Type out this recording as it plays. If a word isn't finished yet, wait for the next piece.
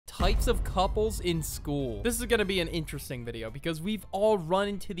types of couples in school. This is gonna be an interesting video because we've all run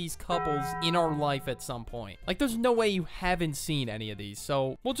into these couples in our life at some point. Like, there's no way you haven't seen any of these.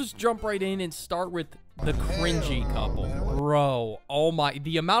 So we'll just jump right in and start with the cringy couple. Bro, oh my,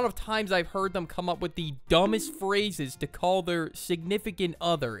 the amount of times I've heard them come up with the dumbest phrases to call their significant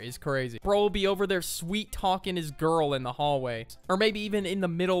other is crazy. Bro will be over there sweet talking his girl in the hallway, or maybe even in the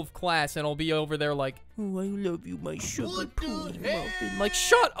middle of class, and he'll be over there like, oh, I love you, my sugar pooey muffin. Like,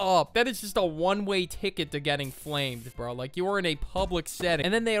 shut up. That is just a one-way ticket to getting flamed, bro. Like, you were in a public setting.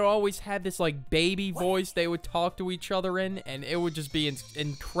 And then they always had this, like, baby voice they would talk to each other in, and it would just be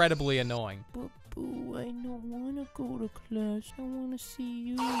incredibly annoying. Boo, I don't want to go to class. I want to see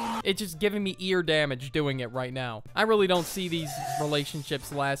you. It's just giving me ear damage doing it right now. I really don't see these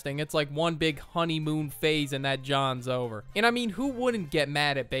relationships lasting. It's like one big honeymoon phase and that John's over. And I mean, who wouldn't get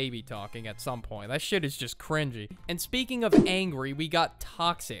mad at baby talking at some point? That shit is just cringy. And speaking of angry, we got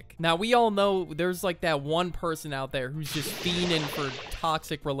toxic. Now, we all know there's like that one person out there who's just fiending for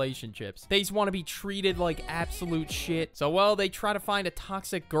toxic relationships. They just want to be treated like absolute shit. So, well, they try to find a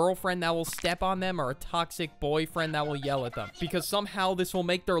toxic girlfriend that will step on them, or a toxic boyfriend that will yell at them, because somehow this will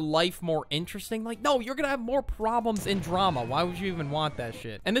make their life more interesting. Like, no, you're gonna have more problems and drama. Why would you even want that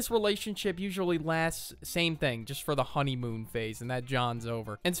shit? And this relationship usually lasts, same thing, just for the honeymoon phase, and that John's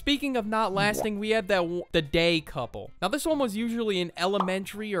over. And speaking of not lasting, we have the day couple. Now, this one was usually in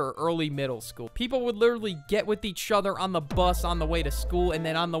elementary or early middle school. People would literally get with each other on the bus on the way to school, and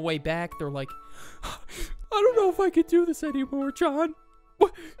then on the way back, they're like, I don't know if I could do this anymore, John.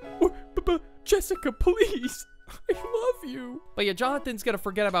 Jessica, please. I love you. But yeah, Jonathan's gonna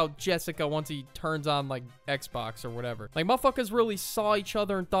forget about Jessica once he turns on, like, Xbox or whatever. Like, motherfuckers really saw each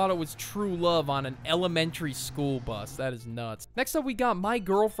other and thought it was true love on an elementary school bus. That is nuts. Next up, we got my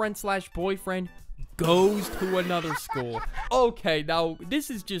girlfriend slash boyfriend goes to another school. Okay, now,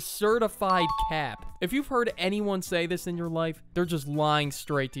 this is just certified cap. If you've heard anyone say this in your life, they're just lying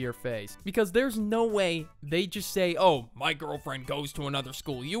straight to your face. Because there's no way they just say, oh, my girlfriend goes to another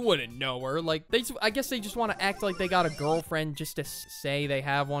school. You wouldn't know her. Like, I guess they just want to act like they got a girlfriend just to say they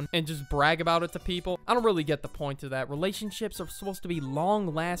have one and just brag about it to people. I don't really get the point of that. Relationships are supposed to be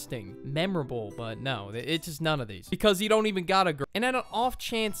long-lasting, memorable, but no, it's just none of these. Because you don't even got a girl. And at an off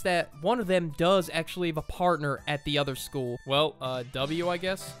chance that one of them does actually have a partner at the other school, well, W, I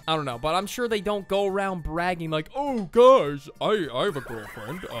guess? I don't know, but I'm sure they don't go around bragging like, oh, guys, I have a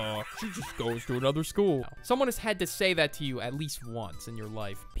girlfriend. She just goes to another school. No. Someone has had to say that to you at least once in your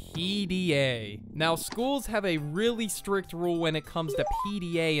life. PDA. Now, schools have a really strict rule when it comes to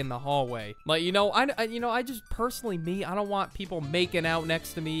PDA in the hallway. Like, I just personally, I don't want people making out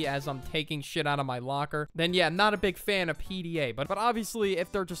next to me as I'm taking shit out of my locker. Then yeah, I'm not a big fan of PDA, but obviously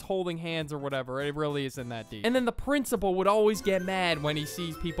if they're just holding hands or whatever, it really isn't that deep. And then the principal would always get mad when he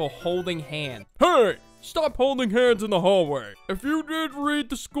sees people holding hands. Hey! Stop holding hands in the hallway. If you did read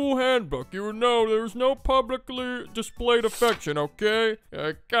the school handbook, you would know there's no publicly displayed affection, okay?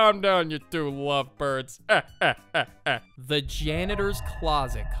 Calm down, you two lovebirds. The janitor's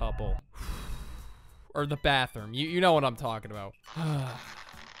closet couple. Or the bathroom. You know what I'm talking about.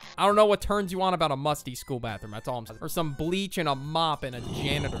 I don't know what turns you on about a musty school bathroom. That's all I'm saying. Or some bleach and a mop in a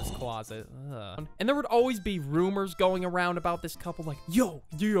janitor's closet. Ugh. And there would always be rumors going around about this couple like, yo,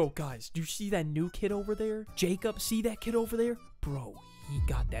 guys, do you see that new kid over there? Jacob, see that kid over there? Bro, he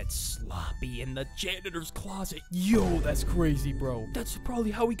got that sloppy in the janitor's closet. Yo, that's crazy, bro. That's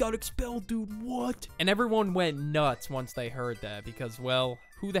probably how he got expelled, dude. What? And everyone went nuts once they heard that because, well,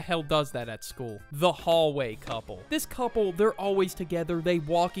 who the hell does that at school? The hallway couple. This couple, they're always together. They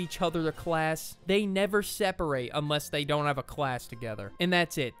walk each other to class. They never separate unless they don't have a class together. And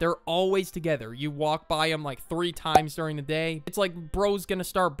that's it. They're always together. You walk by them like 3 times during the day. It's like bro's gonna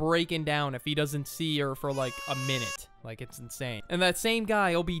start breaking down if he doesn't see her for like a minute. Like, it's insane. And that same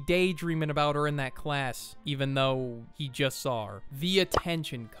guy will be daydreaming about her in that class, even though he just saw her. The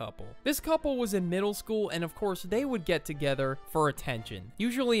attention couple. This couple was in middle school, and of course, they would get together for attention.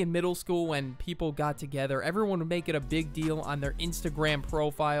 Usually in middle school, when people got together, everyone would make it a big deal on their Instagram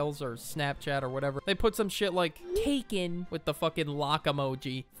profiles or Snapchat or whatever. They put some shit like, taken, with the fucking lock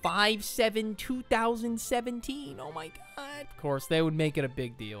emoji. 5/7/2017. Oh my god. Of course, they would make it a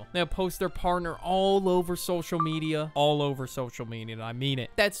big deal. They'll post their partner all over social media. All over social media, and I mean it.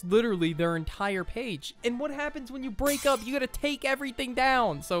 That's literally their entire page. And what happens when you break up? You gotta take everything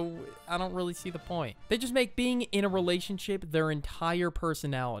down. So I don't really see the point. They just make being in a relationship their entire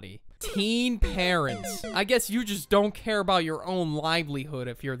personality. Teen parents. I guess you just don't care about your own livelihood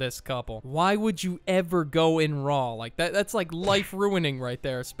if you're this couple. Why would you ever go in raw? Like, that's like life ruining right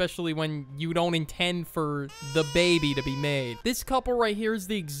there, especially when you don't intend for the baby to be made. This couple right here is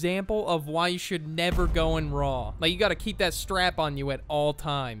the example of why you should never go in raw. Like, you gotta keep that strap on you at all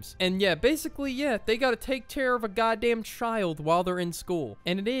times. And yeah, basically, yeah, they gotta take care of a goddamn child while they're in school.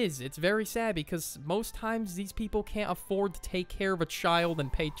 And it's very sad because most times these people can't afford to take care of a child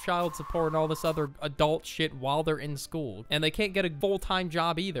and pay child support and all this other adult shit while they're in school. And they can't get a full-time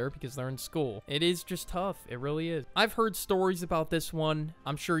job either because they're in school. It is just tough. It really is. I've heard stories about this one.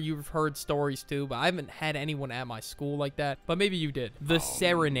 I'm sure you've heard stories too, but I haven't had anyone at my school like that. But maybe you did. The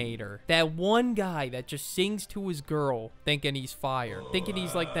Serenader. That one guy that just sings to his girl thinking he's fire. Thinking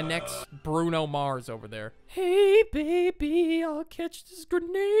he's like the next Bruno Mars over there. Hey, baby, I'll catch this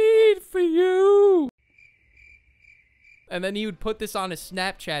grenade for you. And then he would put this on his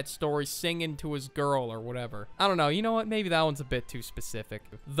Snapchat story singing to his girl or whatever. I don't know. You know what? Maybe that one's a bit too specific.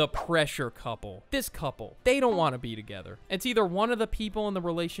 The pressure couple. This couple, they don't want to be together. It's either one of the people in the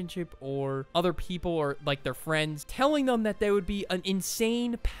relationship or other people or like their friends telling them that they would be an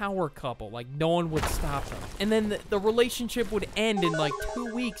insane power couple. Like no one would stop them. And then the relationship would end in like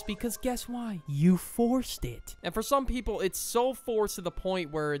 2 weeks because guess why? You forced it. And for some people, it's so forced to the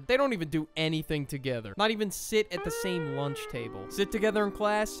point where they don't even do anything together. Not even sit at the same lunch table. Sit together in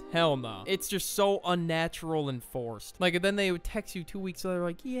class? Hell no. It's just so unnatural and forced. Like, and then they would text you 2 weeks later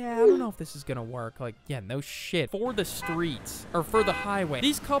like, yeah, I don't know if this is gonna work. Like, yeah, no shit. For the streets, or for the highway.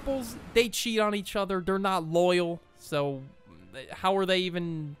 These couples, they cheat on each other. They're not loyal. So, how are they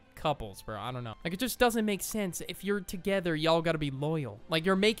even couples, bro? I don't know. Like, it just doesn't make sense. If you're together, y'all gotta be loyal. Like,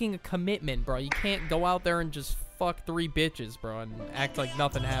 you're making a commitment, bro. You can't go out there and just fuck 3 bitches, bro, and act like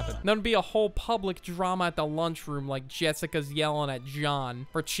nothing happened. Then it'd be a whole public drama at the lunchroom, like Jessica's yelling at John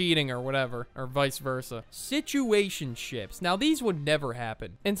for cheating or whatever, or vice versa. Situationships. Now, these would never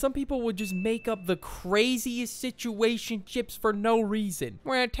happen. And some people would just make up the craziest situationships for no reason.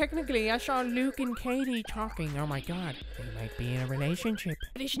 Well, technically, I saw Luke and Katie talking. Oh my god, they might be in a relationship.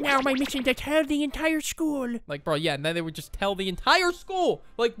 It is now my mission to tell the entire school. Like, bro, yeah, and then they would just tell the entire school.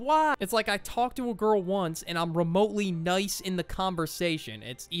 Like, why? It's like I talked to a girl once, and I'm remotely nice in the conversation.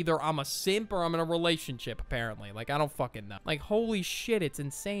 It's either I'm a simp or I'm in a relationship, apparently. Like, I don't fucking know. Like, holy shit, it's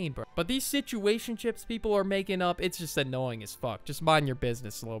insane, bro. But these situationships people are making up, it's just annoying as fuck. Just mind your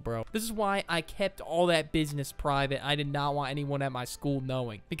business, little bro. This is why I kept all that business private. I did not want anyone at my school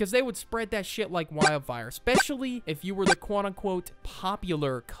knowing. Because they would spread that shit like wildfire. Especially if you were the quote-unquote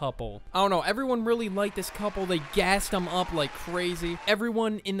popular couple. I don't know. Everyone really liked this couple. They gassed them up like crazy.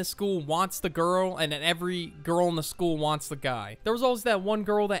 Everyone in the school wants the girl, and then every girl in the school wants the guy. There was always that one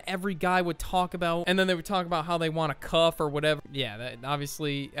girl that every guy would talk about, and then they would talk about how they want to cuff or whatever. Yeah, that,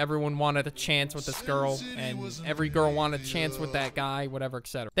 obviously everyone wanted a chance with this girl, and every girl wanted a chance with that guy, whatever,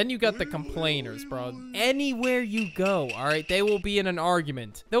 etc. Then you got the complainers, bro. Anywhere you go, all right, they will be in an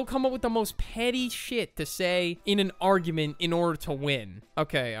argument. They'll come up with the most petty shit to say in an argument in order to win.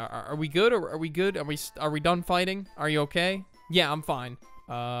 Okay, are we good? Or are we good? Are we done fighting? Are you okay? Yeah, I'm fine.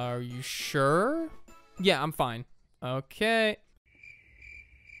 Are you sure? Yeah, I'm fine. Okay.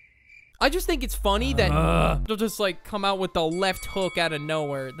 I just think it's funny that they'll just, like, come out with the left hook out of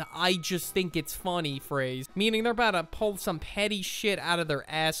nowhere. The I just think it's funny phrase. Meaning they're about to pull some petty shit out of their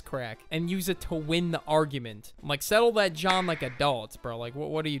ass crack and use it to win the argument. Like, settle that John like adults, bro. Like,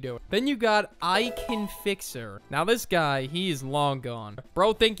 what are you doing? Then you got I Can Fix Her. Now, this guy, he is long gone.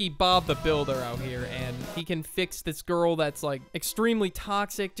 Bro think he Bob the Builder out here, and he can fix this girl that's, like, extremely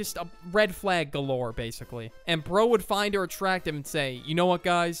toxic. Just a red flag galore, basically. And bro would find her attractive and say, you know what,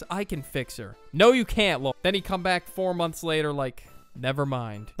 guys? I can fix her. No, you can't, look. Then he'd come back 4 months later like, never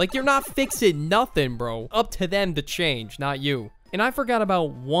mind. Like, you're not fixing nothing, bro. Up to them to change, not you. And I forgot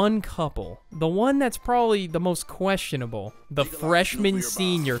about one couple. The one that's probably the most questionable. The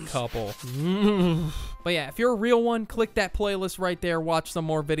freshman-senior couple. But yeah, if you're a real one, click that playlist right there. Watch some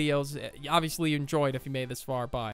more videos. Obviously, you enjoyed if you made this far. Bye.